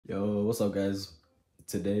Yo, what's up guys?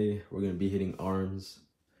 Today we're gonna be hitting arms.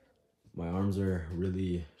 My arms are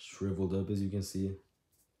really shriveled up, as you can see.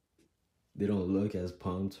 They don't look as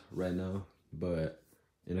pumped right now, but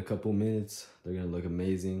in a couple minutes they're gonna look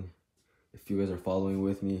amazing. If you guys are following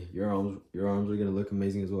with me, your arms are gonna look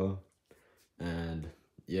amazing as well. And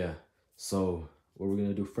yeah, so what we're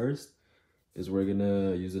gonna do first is we're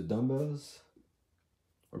gonna use the dumbbells.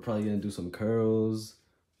 We're probably gonna do some curls,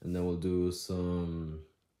 and then we'll do some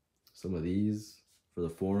of these for the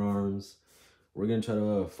forearms. We're gonna try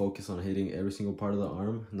to focus on hitting every single part of the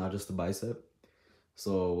arm, not just the bicep.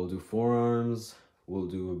 So we'll do forearms, we'll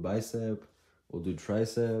do bicep, we'll do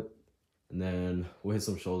tricep, and then we'll hit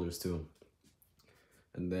some shoulders too.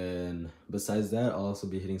 And then besides that, I'll also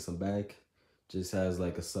be hitting some back, just as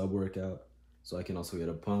like a sub workout, so I can also get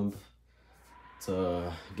a pump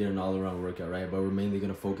to get an all-around workout, right? But we're mainly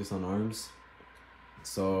gonna focus on arms.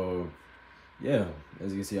 So yeah,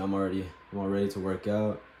 as you can see, I'm all ready to work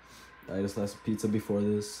out. I just had some pizza before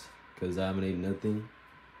this because I haven't eaten nothing,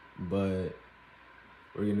 but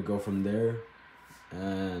we're gonna go from there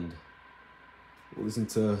and we'll listen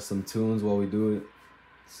to some tunes while we do it.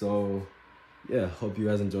 So yeah, hope you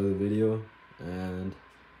guys enjoy the video and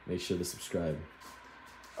make sure to subscribe.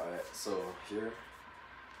 All right, so here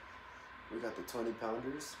we got the 20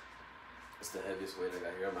 pounders. It's the heaviest weight I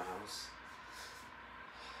got here at my house,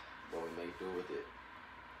 but we make do with it.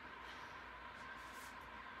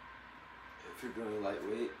 If you're doing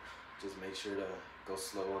lightweight, just make sure to go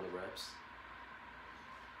slow on the reps,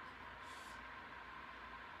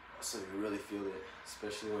 so you really feel it,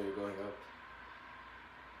 especially when you're going up.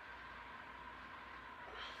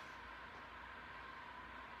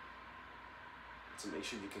 So make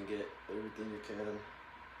sure you can get everything you can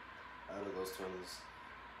out of those 20s.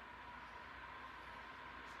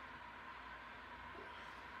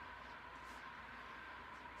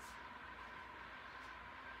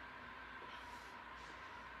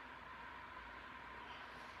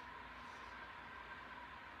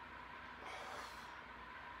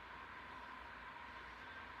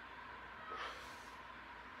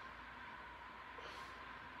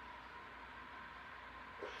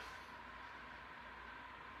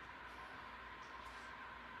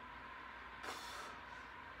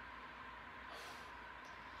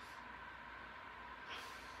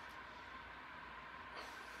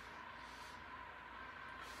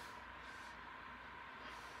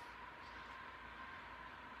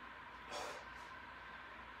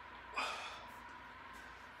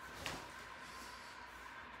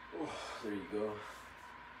 Oh, there you go.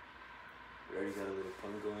 We already got a little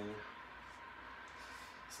pump going.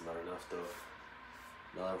 It's not enough though.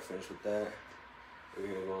 Now that we're finished with that, we're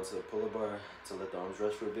gonna go onto the pull-up bar to let the arms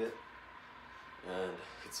rest for a bit and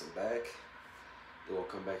hit some back. Then we'll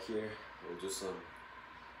come back here, we'll do some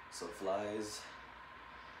flies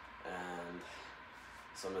and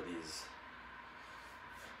some of these.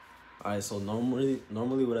 Alright, so normally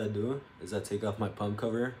what I do is I take off my pump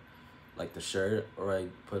cover, like the shirt, or I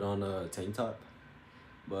put on a tank top.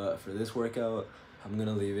 But for this workout, I'm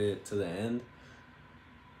gonna leave it to the end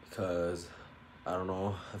because I don't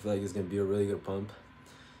know, I feel like it's gonna be a really good pump.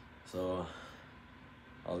 So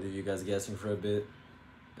I'll leave you guys guessing for a bit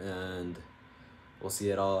and we'll see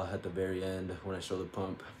it all at the very end when I show the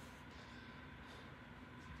pump.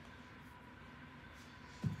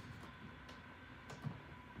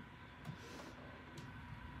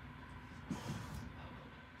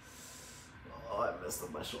 Oh, I messed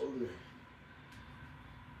up my shoulder.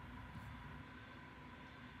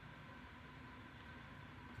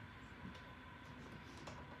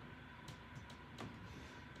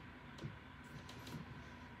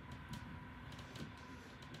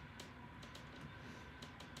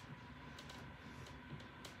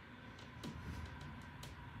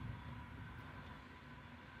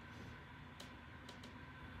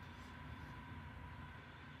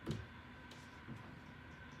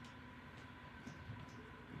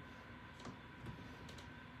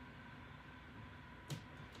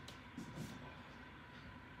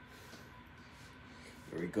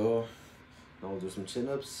 There we go. Now we'll do some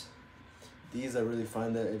chin-ups. These, I really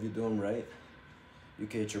find that if you do them right, you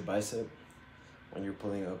can hit your bicep when you're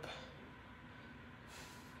pulling up.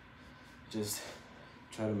 Just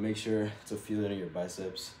try to make sure to feel it in your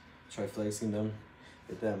biceps. Try flexing them.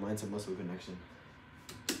 Get that mind to muscle connection.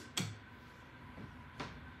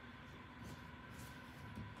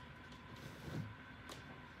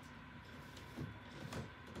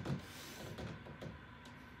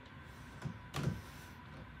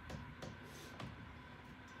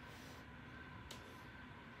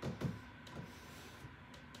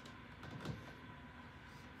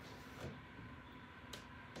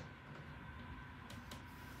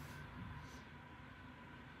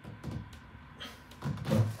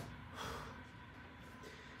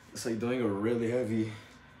 It's like doing a really heavy,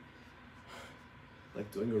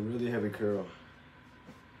 curl.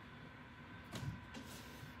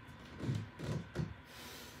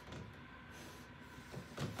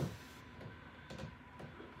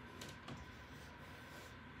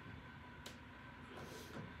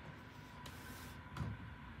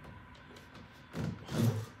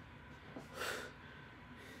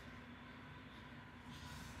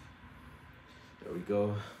 There we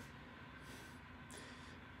go.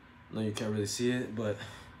 I know you can't really see it, but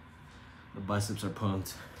the biceps are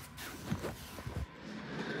pumped.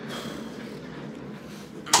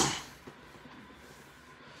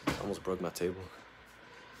 Almost broke my table.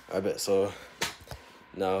 I bet. So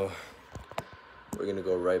now we're gonna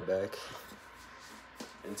go right back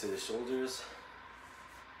into the shoulders.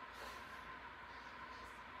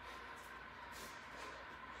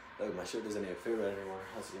 Look, my shirt doesn't even fit right anymore.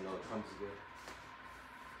 That's, you know, the pump is good.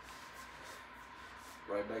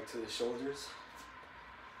 Right back to the shoulders.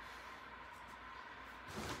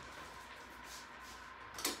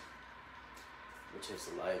 Let me change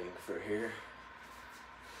the lighting for here.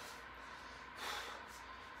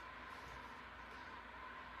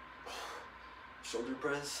 Shoulder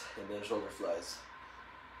press and then shoulder flies.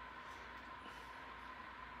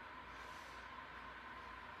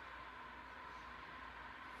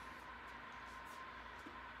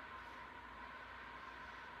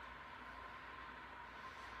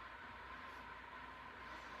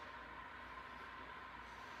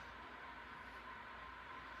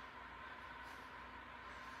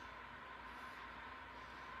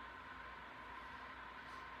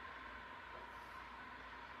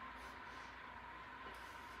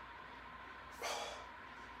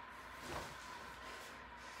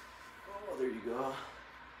 Oh, there you go.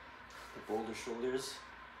 The boulder shoulders.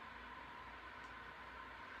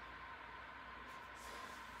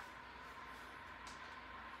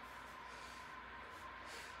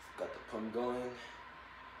 Got the pump going.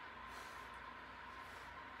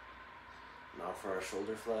 Now for our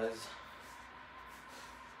shoulder flies.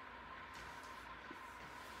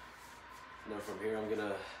 Now from here I'm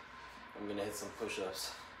gonna hit some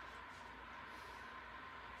push-ups.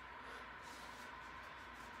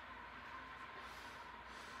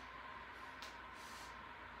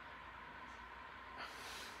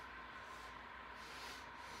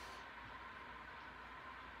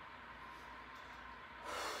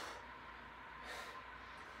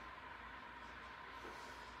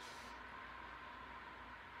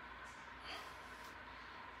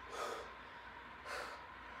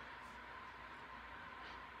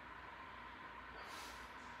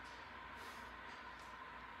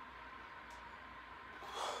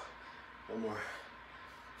 One more.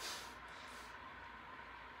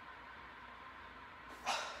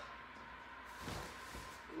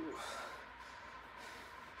 Ooh.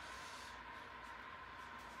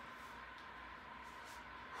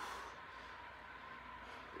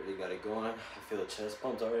 Really got it going. I feel the chest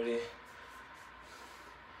pumped already.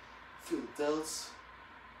 Feel the delts.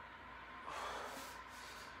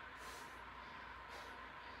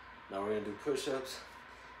 Now we're gonna do push-ups.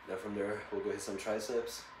 Then from there, we'll go hit some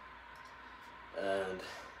triceps. And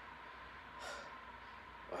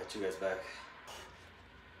I'll hit you guys back.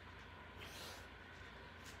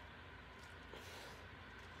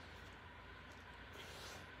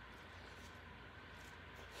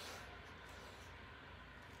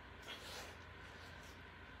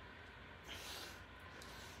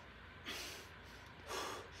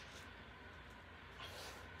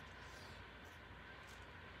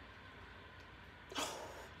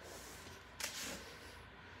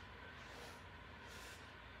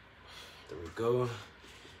 There we go.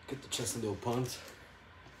 Get the chest a little pumped.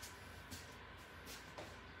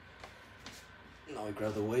 Now I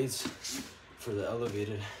grab the weights for the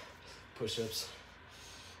elevated push-ups.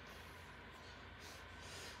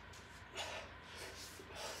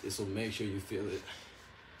 This will make sure you feel it.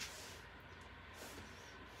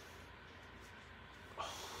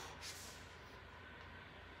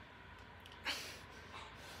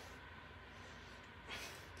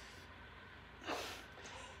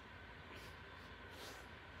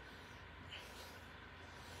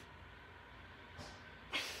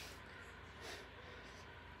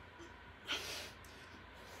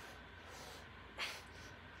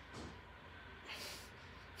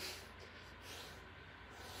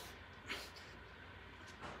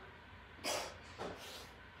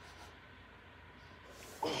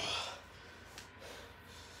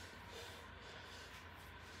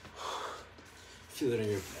 Feel it in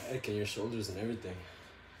your back and your shoulders and everything.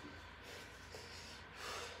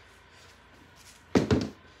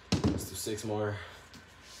 Let's do 6 more.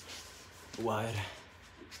 Wide.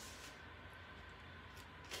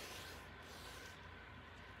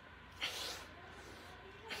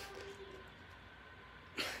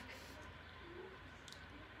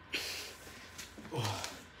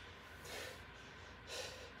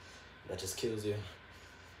 just kills you.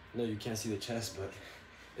 No, you can't see the chest, but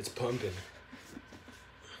it's pumping.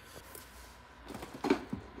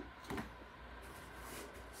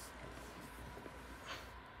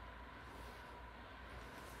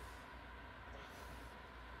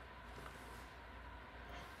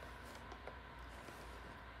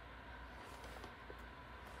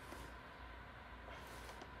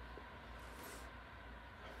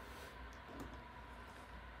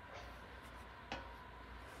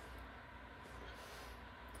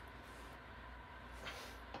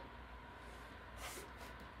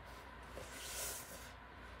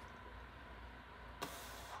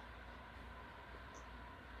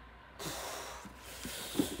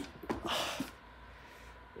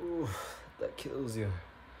 Ooh, that kills you.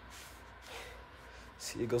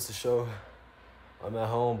 See, it goes to show I'm at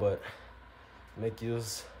home, but make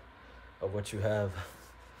use of what you have.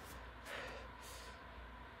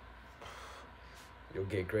 You'll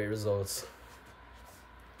get great results.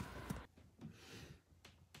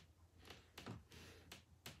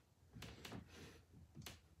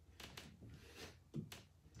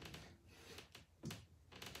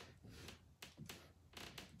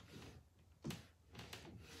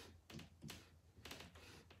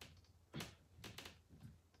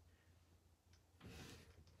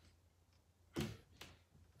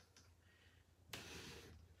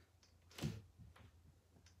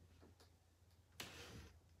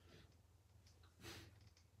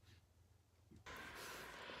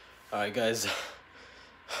 All right, guys,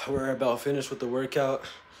 we're about finished with the workout.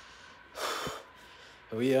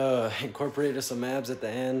 We incorporated some abs at the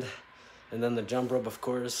end, and then the jump rope, of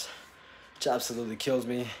course, which absolutely kills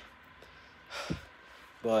me.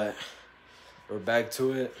 But we're back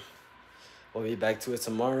to it. We'll be back to it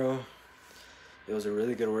tomorrow. It was a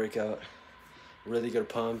really good workout, really good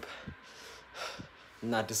pump.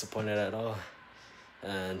 Not disappointed at all.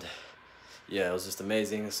 And yeah, it was just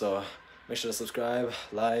amazing. So make sure to subscribe,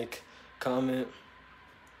 like, comment,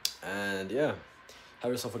 and yeah,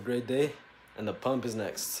 have yourself a great day. And the pump is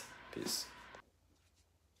next. Peace.